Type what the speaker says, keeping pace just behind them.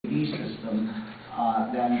Chinese system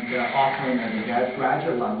than they're offering at the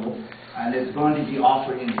graduate level, and it's going to be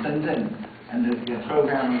offered in Shenzhen. And the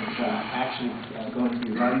program is actually going to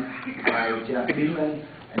be run by Jeff Beeman,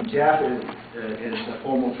 and Jeff is the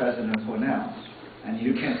former president of Cornell. And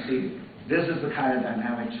you can see this is the kind of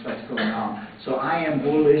dynamics that's going on. So I am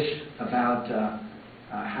bullish about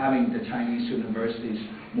having the Chinese universities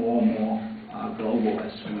more and more global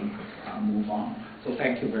as we move on. So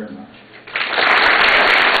thank you very much.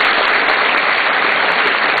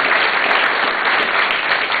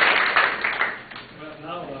 Well,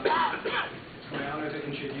 now it's my honor to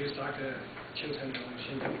introduce Dr. Shing-Tung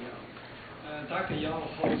Yau. Dr. Yau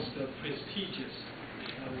holds the prestigious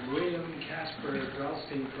William Caspar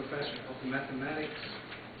Graustein Professor of Mathematics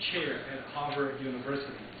Chair at Harvard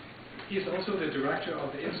University. He is also the director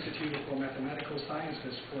of the Institute for Mathematical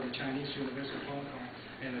Sciences for the Chinese University of Hong Kong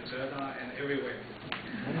and Zhejiang and everywhere.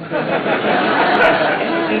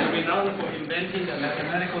 He is renowned for inventing the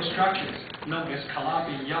mathematical structures known as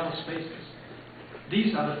Calabi-Yau spaces.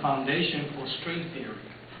 These are the foundation for string theory.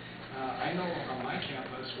 I know on my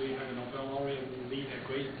campus we have a Nobel laureate who lead a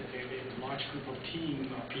large group of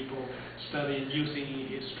team of people studying using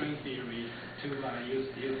his string theory to use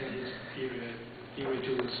his theory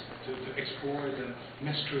tools to explore the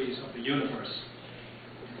mysteries of the universe.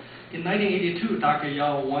 In 1982, Dr.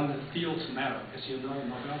 Yau won the Fields Medal. As you know,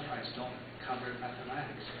 Nobel Prize don't cover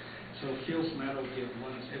mathematics. So Fields Medal given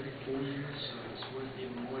once every 4 years, so it's worth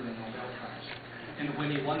even more than Nobel Prize. And when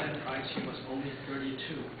he won that prize, he was only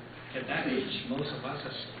 32. At that age, most of us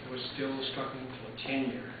were still struggling for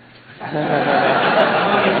tenure.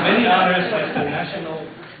 Among his many honors is the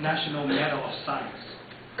National Medal of Science.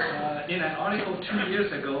 In an article 2 years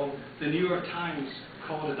ago, the New York Times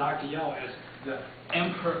called Dr. Yau as the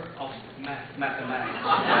Emperor of Mathematics.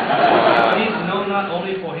 He's known not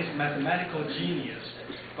only for his mathematical genius,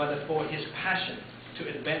 but for his passion to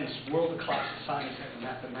advance world-class science and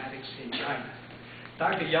mathematics in China.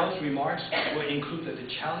 Dr. Yau's remarks will include the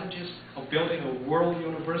challenges of building a world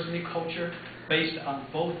university culture based on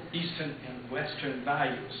both Eastern and Western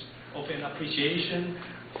values of an appreciation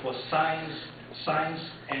for science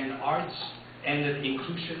and arts, and the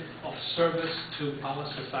inclusion of service to our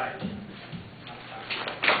society.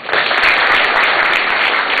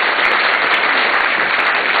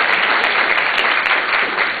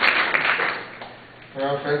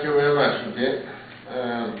 Well, thank you very much, Vin.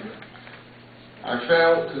 I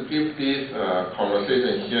failed to give this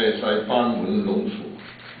conversation here inside Banmun Longshu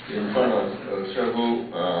in front of several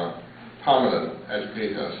prominent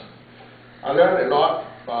educators. I learned a lot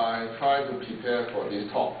by trying to prepare for this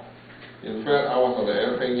talk. In fact, I was on the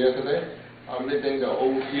airplane yesterday. I'm reading the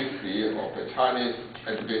old history of the Chinese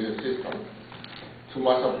education system. To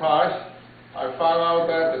my surprise, I found out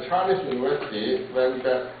that the Chinese university went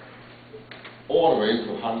back all the way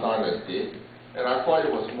to Han Dynasty, and I thought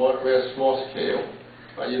it was very small scale.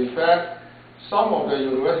 But in fact, some of the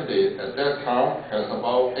universities at that time has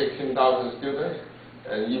about 18,000 students,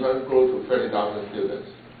 and even grew to 30,000 students.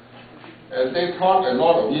 And they taught a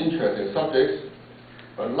lot of interesting subjects,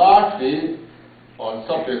 but largely on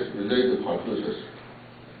subjects related to Confucius.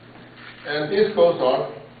 And this goes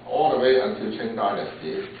on all the way until Qing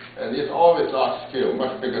Dynasty, and it's always large scale,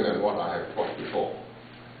 much bigger than what I have taught before.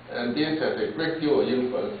 And this has a great deal of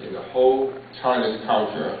influence in the whole Chinese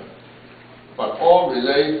culture, but all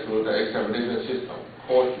relate to the examination system,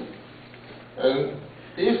 courses. And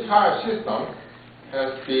this kind of system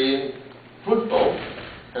has been fruitful,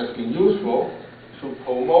 has been useful to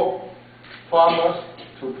promote farmers,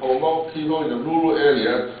 to promote people in the rural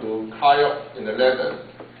area to climb up in the ladder,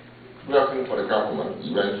 working for the government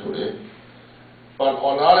eventually. But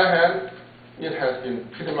on the other hand, it has been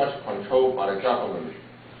pretty much controlled by the government,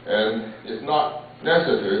 and it's not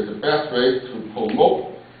necessarily the best way to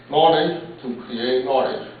promote knowledge, to create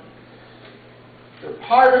knowledge. The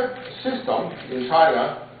private system in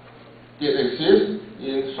China did exist.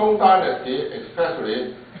 In Song Dynasty,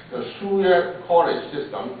 especially the Shuyan College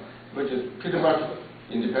system, which is pretty much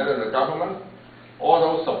independent of the government,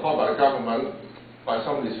 although supported by the government by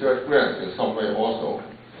some research grants in some way also.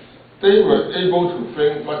 They were able to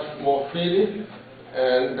think much more freely,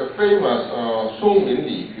 and the famous Song Min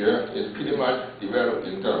Li Jue is pretty much developed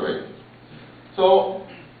in that way. So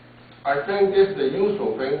I think this is the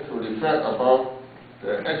useful thing to reflect about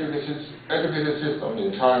the education system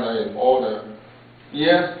in China in all the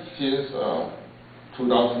years since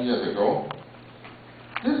 2,000 years ago.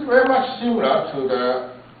 This is very much similar to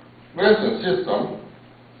the Western system,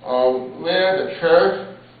 where the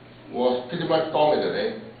church was pretty much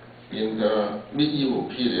dominating in the medieval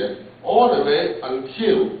period, all the way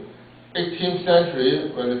until 18th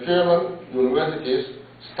century, when the German universities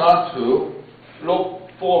start to look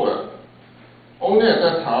forward. Only at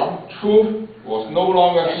that time, truth was no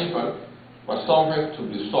longer given, but something to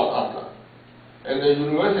be sought after. And the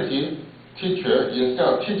university teacher, instead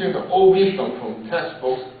of teaching the old wisdom from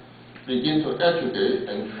textbooks, begin to educate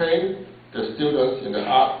and train the students in the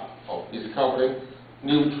art of discovering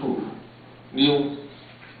new truth, new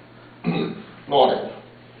knowledge.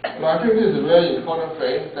 And I think this is a very important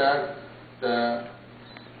thing that the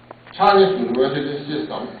Chinese university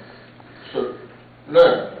system should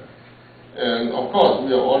learn. And of course,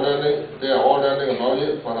 they are all learning about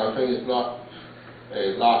it, but I think it's not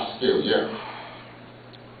a large scale yet.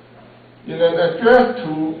 In an address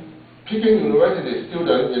to Peking University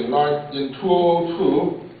students in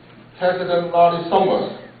 2002, President Larry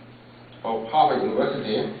Summers of Harvard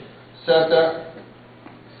University said that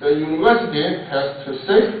the university has to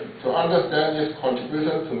seek to understand its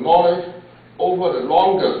contribution to knowledge over the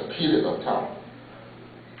longest period of time.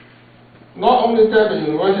 Not only that, the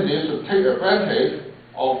university should take advantage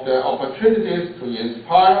of the opportunities to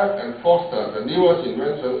inspire and foster the newest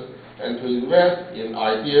inventions and to invest in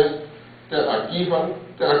ideas that are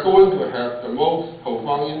going to have the most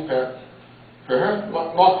profound impact, perhaps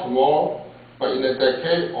not tomorrow, but in a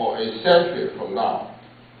decade or a century from now.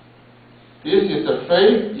 This is the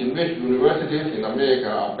faith in which universities in America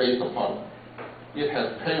are based upon. It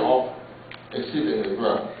has paid off exceedingly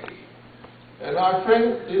well. And I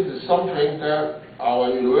think this is something that our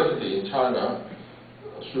university in China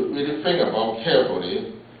should really think about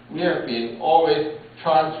carefully. We have been always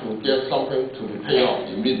trying to get something to be paid off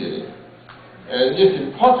immediately. And it's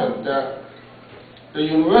important that the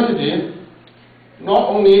university not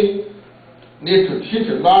only need to teach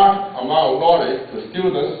a large amount of knowledge to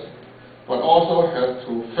students, but also has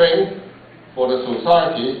to think for the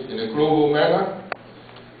society in a global manner.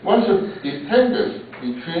 One should distinguish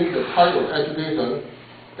between the type of education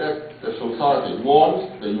that the society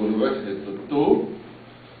wants the university to do,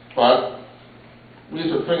 but we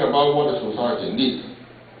should think about what the society needs.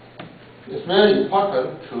 It's very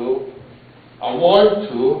important to avoid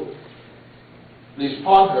to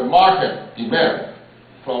respond to the market demand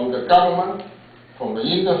from the government, from the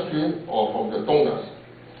industry, or from the donors.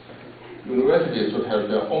 Universities should have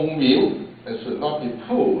their own view and should not be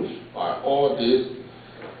pushed by all this,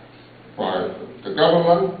 by the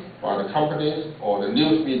government, by the companies, or the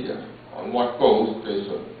news media on what goals they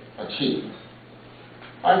should achieve.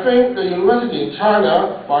 I think the university in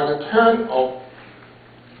China, by the turn of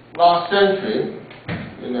last century,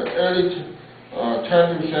 in the early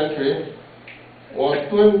 20th century, was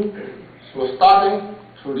starting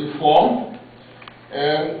to reform,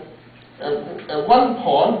 and at one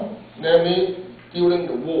point, namely during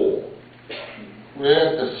the war,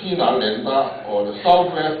 where the Xinan or the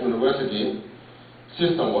Southwest University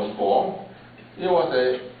system was formed, it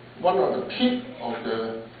was one of the peak of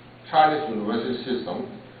the Chinese university system,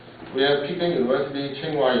 where Peking University,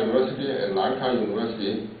 Tsinghua University, and Nankai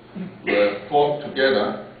University were formed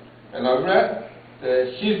together. And I read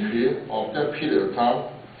the history of that period of time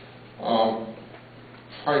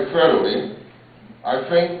quite thoroughly. I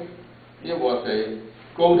think it was a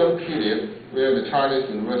golden period where the Chinese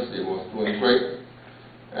university was doing great,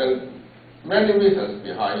 and many reasons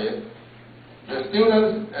behind it. The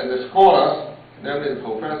students and the scholars, namely the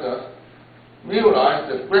professors,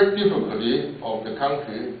 realized the great difficulty of the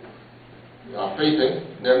country facing,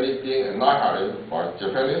 namely being annihilated by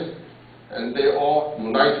Japanese, and they all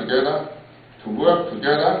unite together to work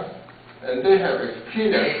together, and they have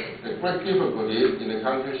experienced the great difficulty in the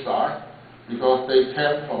countryside because they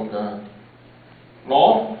came from the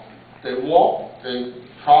north, they walked, they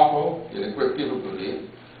traveled in a great difficulty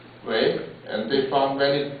way, and they found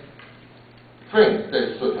many things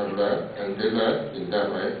they should have learned, and they learned in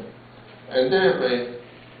that way. And they have a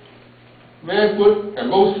very good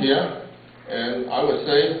atmosphere, and I would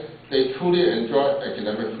say they truly enjoy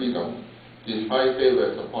academic freedom, despite they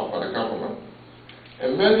were supported by the government.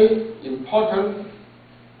 And many important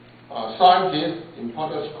scientists,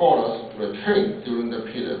 important scholars were trained during the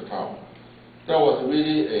period of time. That was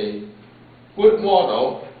really a good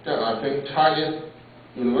model that I think Chinese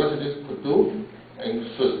universities could do and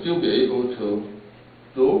should still be able to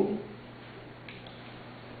do.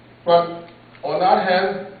 But on the other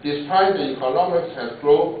hand, despite the economics has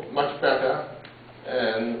grown much better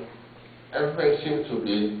and everything seems to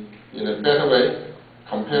be in a better way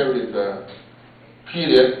compared with the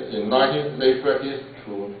period in late 30s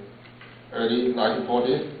to early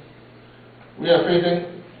 1940s, we are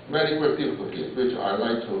facing many great difficulties, which I'd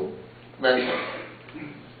like to mention.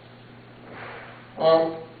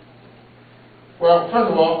 Well, first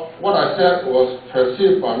of all, what I said was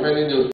perceived by many news